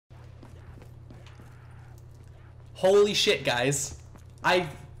Holy shit, guys. I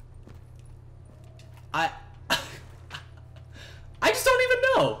just don't even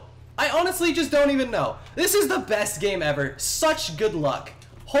know. I honestly just don't even know. This is the best game ever. Such good luck.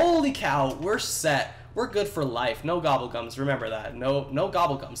 Holy cow, we're set. We're good for life. No gobblegums, remember that. No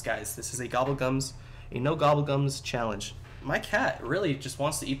gobblegums, guys. This is a no gobblegums challenge. My cat really just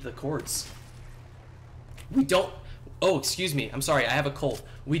wants to eat the cords. We don't, oh, excuse me. I'm sorry, I have a cold.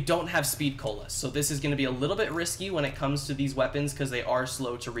 We don't have speed cola, so this is gonna be a little bit risky when it comes to these weapons because they are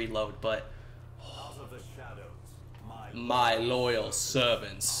slow to reload, but my loyal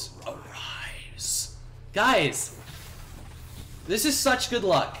servants arise. Guys, this is such good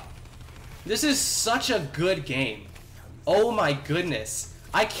luck. This is such a good game. Oh my goodness.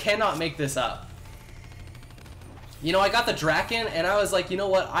 I cannot make this up. You know, I got the Draken and I was like, you know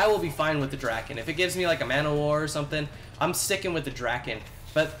what? I will be fine with the Draken. If it gives me like a Mana War or something, I'm sticking with the Draken.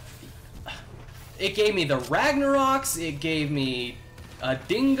 But it gave me the Ragnaroks, it gave me a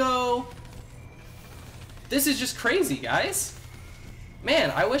Dingo. This is just crazy, guys.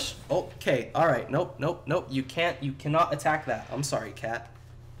 Man, I wish... Okay, alright. Nope. You cannot attack that. I'm sorry, cat.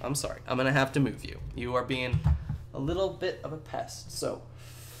 I'm sorry. I'm gonna have to move you. You are being a little bit of a pest, so...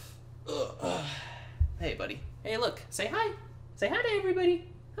 Hey, buddy. Hey, look. Say hi. Say hi to everybody.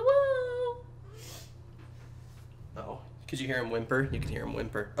 Hello. Oh, could you hear him whimper? You can hear him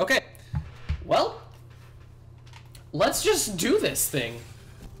whimper. Okay. Well, let's just do this thing.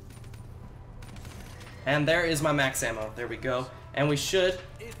 And there is my max ammo. There we go. And we should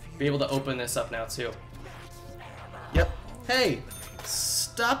be able to open this up now, too. Yep. Hey,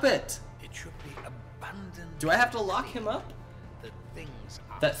 stop it. Do I have to lock him up?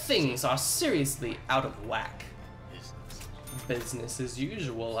 That things are seriously out of whack. Business as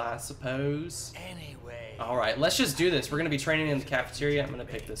usual, I suppose. Anyway. Alright, let's just do this. We're going to be training in the cafeteria. I'm going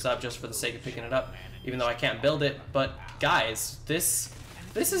to pick this up just for the sake of picking it up, even though I can't build it. But, guys, this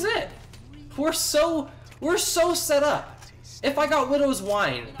is it. We're so set up. If I got Widow's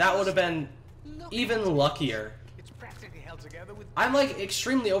Wine, that would have been even luckier. I'm like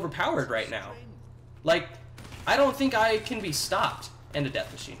extremely overpowered right now. Like, I don't think I can be stopped. And a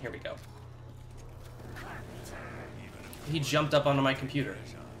death machine. Here we go. He jumped up onto my computer.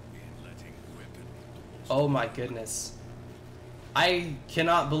 Oh my goodness. I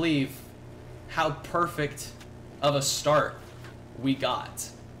cannot believe how perfect of a start we got.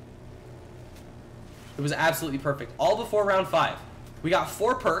 It was absolutely perfect. All before round 5. We got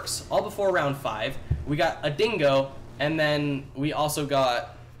 4 perks, all before round 5. We got a Dingo, and then we also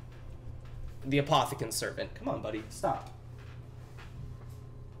got the Apothecant Servant. Come on, buddy. Stop.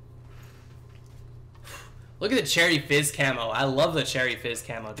 Look at the Cherry Fizz camo. I love the Cherry Fizz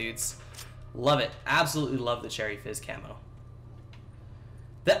camo, dudes. Love it. Absolutely love the Cherry Fizz camo.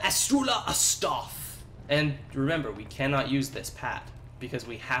 The Astrula Astoth. And remember, we cannot use this pad because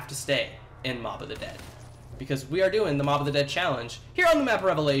we have to stay in Mob of the Dead. Because we are doing the Mob of the Dead challenge here on the map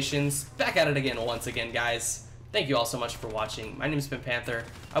Revelations. Back at it again once again, guys. Thank you all so much for watching. My name's been Panther.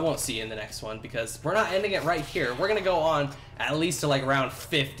 I won't see you in the next one because we're not ending it right here. We're going to go on at least to like round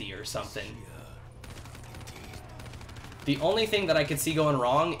 50 or something. The only thing that I could see going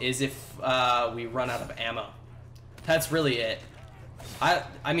wrong is if we run out of ammo. That's really it.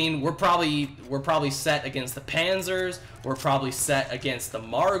 I mean, we're probably set against the Panzers. We're probably set against the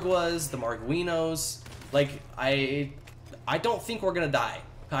Marguas, the Marguinos. Like, I don't think we're gonna die.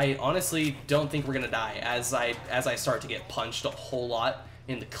 I honestly don't think we're gonna die as I start to get punched a whole lot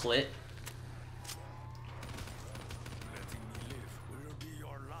in the clit.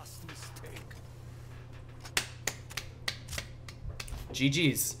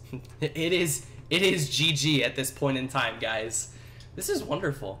 GG's. It is GG at this point in time, guys. This is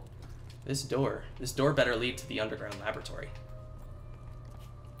wonderful. This door better lead to the underground laboratory.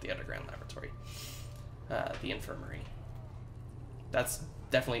 The underground laboratory. The infirmary. That's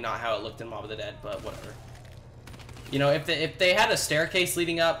definitely not how it looked in Mob of the Dead, but whatever. You know, if they had a staircase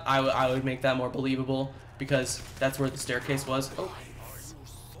leading up, I would make that more believable because that's where the staircase was. Oh.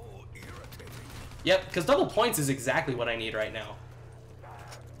 Yep, because double points is exactly what I need right now.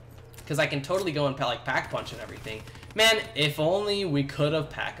 Because I can totally go and like pack punch and everything. Man, if only we could have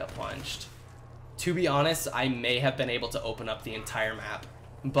pack-a-punched. To be honest, I may have been able to open up the entire map,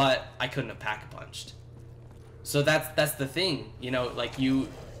 but I couldn't have pack-a-punched. So that's the thing, you know, like you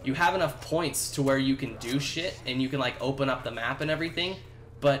have enough points to where you can do shit and you can like open up the map and everything,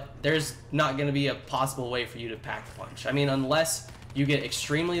 but there's not going to be a possible way for you to pack-a-punch. I mean, unless you get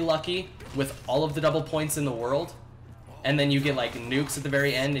extremely lucky with all of the double points in the world, and then you get like nukes at the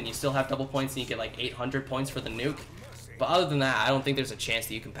very end and you still have double points and you get like 800 points for the nuke. But other than that, I don't think there's a chance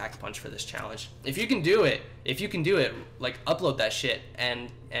that you can pack a punch for this challenge. If you can do it, like upload that shit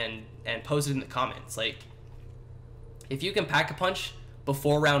and post it in the comments. Like, if you can pack a punch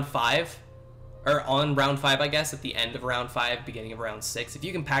before round 5, or on round 5, I guess, at the end of round 5, beginning of round 6, if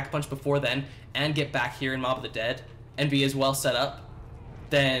you can pack a punch before then and get back here in Mob of the Dead and be as well set up,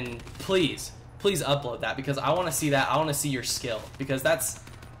 then please upload that, because I want to see that. I want to see your skill, because that's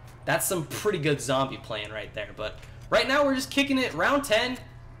some pretty good zombie playing right there. But right now we're just kicking it. Round 10,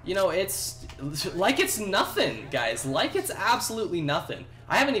 you know, it's like it's nothing, guys. Like it's absolutely nothing.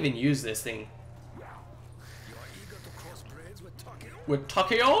 I haven't even used this thing. With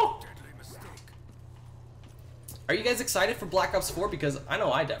Takeo? Are you guys excited for Black Ops 4? Because I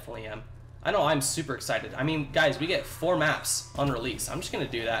know I definitely am. I know I'm super excited. I mean, guys, we get 4 maps on release. I'm just going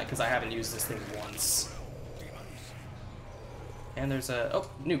to do that because I haven't used this thing once. And there's a...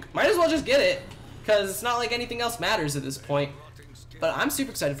 Oh, nuke. Might as well just get it, because it's not like anything else matters at this point. But I'm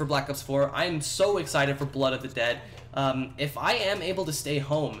super excited for Black Ops 4. I'm so excited for Blood of the Dead. If I am able to stay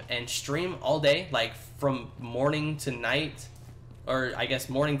home and stream all day, like from morning to night, or I guess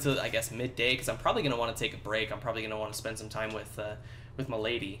morning to, I guess, midday, because I'm probably going to want to take a break. I'm probably going to want to spend some time with my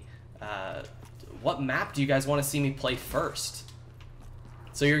lady. What map do you guys want to see me play first?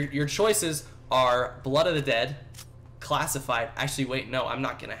 So your choices are Blood of the Dead, Classified. Actually, wait, no, I'm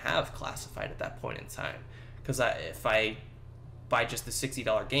not going to have Classified at that point in time, because if I buy just the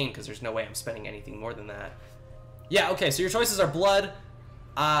 $60 game, because there's no way I'm spending anything more than that. Yeah, okay, so your choices are Blood,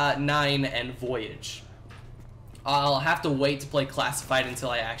 9, and Voyage. I'll have to wait to play Classified until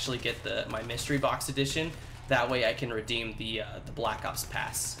I actually get my Mystery Box Edition. That way I can redeem the Black Ops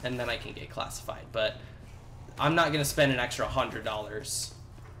Pass, and then I can get Classified. But I'm not going to spend an extra $100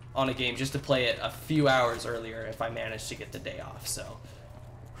 on a game just to play it a few hours earlier if I manage to get the day off. So,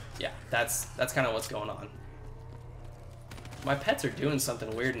 yeah, that's kind of what's going on. My pets are doing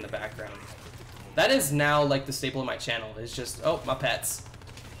something weird in the background. That is now like the staple of my channel. It's just, oh, my pets.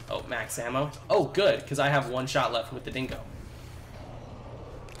 Oh, max ammo. Oh, good, because I have 1 shot left with the dingo.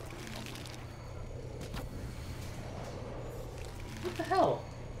 What the hell?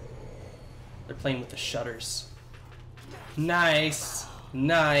 They're playing with the shutters. Nice.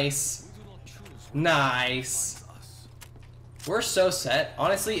 Nice. Nice. We're so set.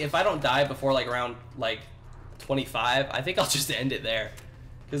 Honestly, if I don't die before like round like 25, I think I'll just end it there.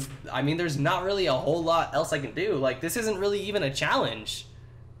 Because, I mean, there's not really a whole lot else I can do. Like, this isn't really even a challenge,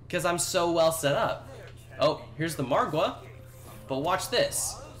 because I'm so well set up. Oh, here's the Margwa. But watch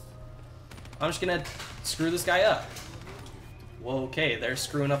this. I'm just going to screw this guy up. Well, okay, they're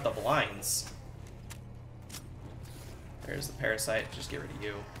screwing up the blinds. There's the parasite. Just get rid of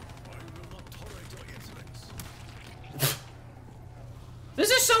you. This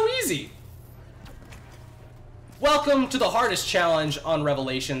is so easy. Welcome to the hardest challenge on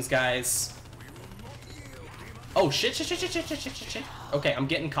Revelations, guys. Oh, shit. Okay, I'm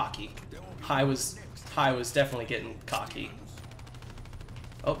getting cocky. I was definitely getting cocky.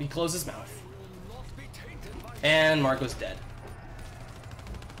 Oh, he closed his mouth. And Marco's dead.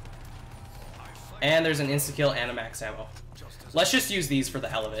 And there's an insta-kill and a max ammo. Let's just use these for the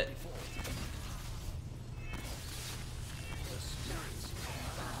hell of it.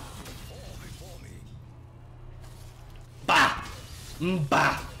 Bah!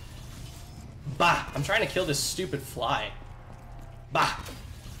 Bah! Bah! I'm trying to kill this stupid fly. Bah!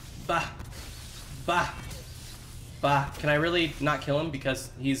 Bah! Bah! Bah! Can I really not kill him because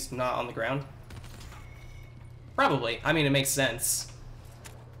he's not on the ground? Probably. I mean, it makes sense.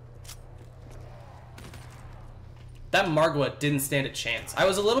 That Margwa didn't stand a chance. I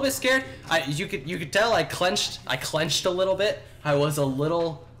was a little bit scared. You could tell I clenched a little bit. I was a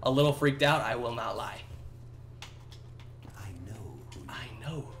little freaked out. I will not lie. I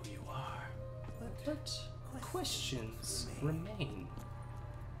know who you are. But questions remain.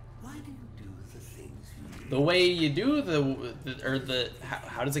 Why do you do the things you do? The way you do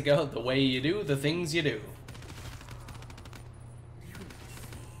how does it go? The way you do the things you do.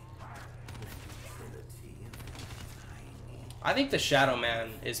 I think the Shadow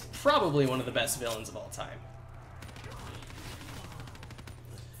Man is probably one of the best villains of all time.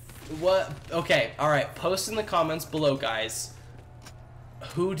 What? Okay, alright. Post in the comments below, guys.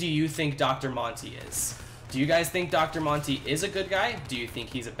 Who do you think Dr. Monty is? Do you guys think Dr. Monty is a good guy? Do you think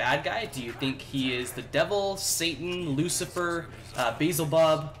he's a bad guy? Do you think he is the devil, Satan, Lucifer,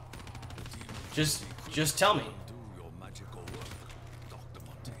 Beelzebub? Just tell me.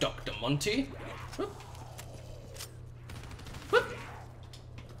 Dr. Monty? Whoop. Whoop.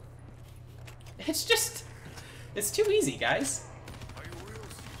 It's too easy, guys.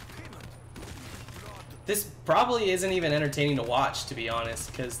 This probably isn't even entertaining to watch, to be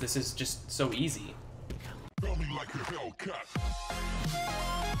honest, because this is just so easy. Feel me like a Hellcat.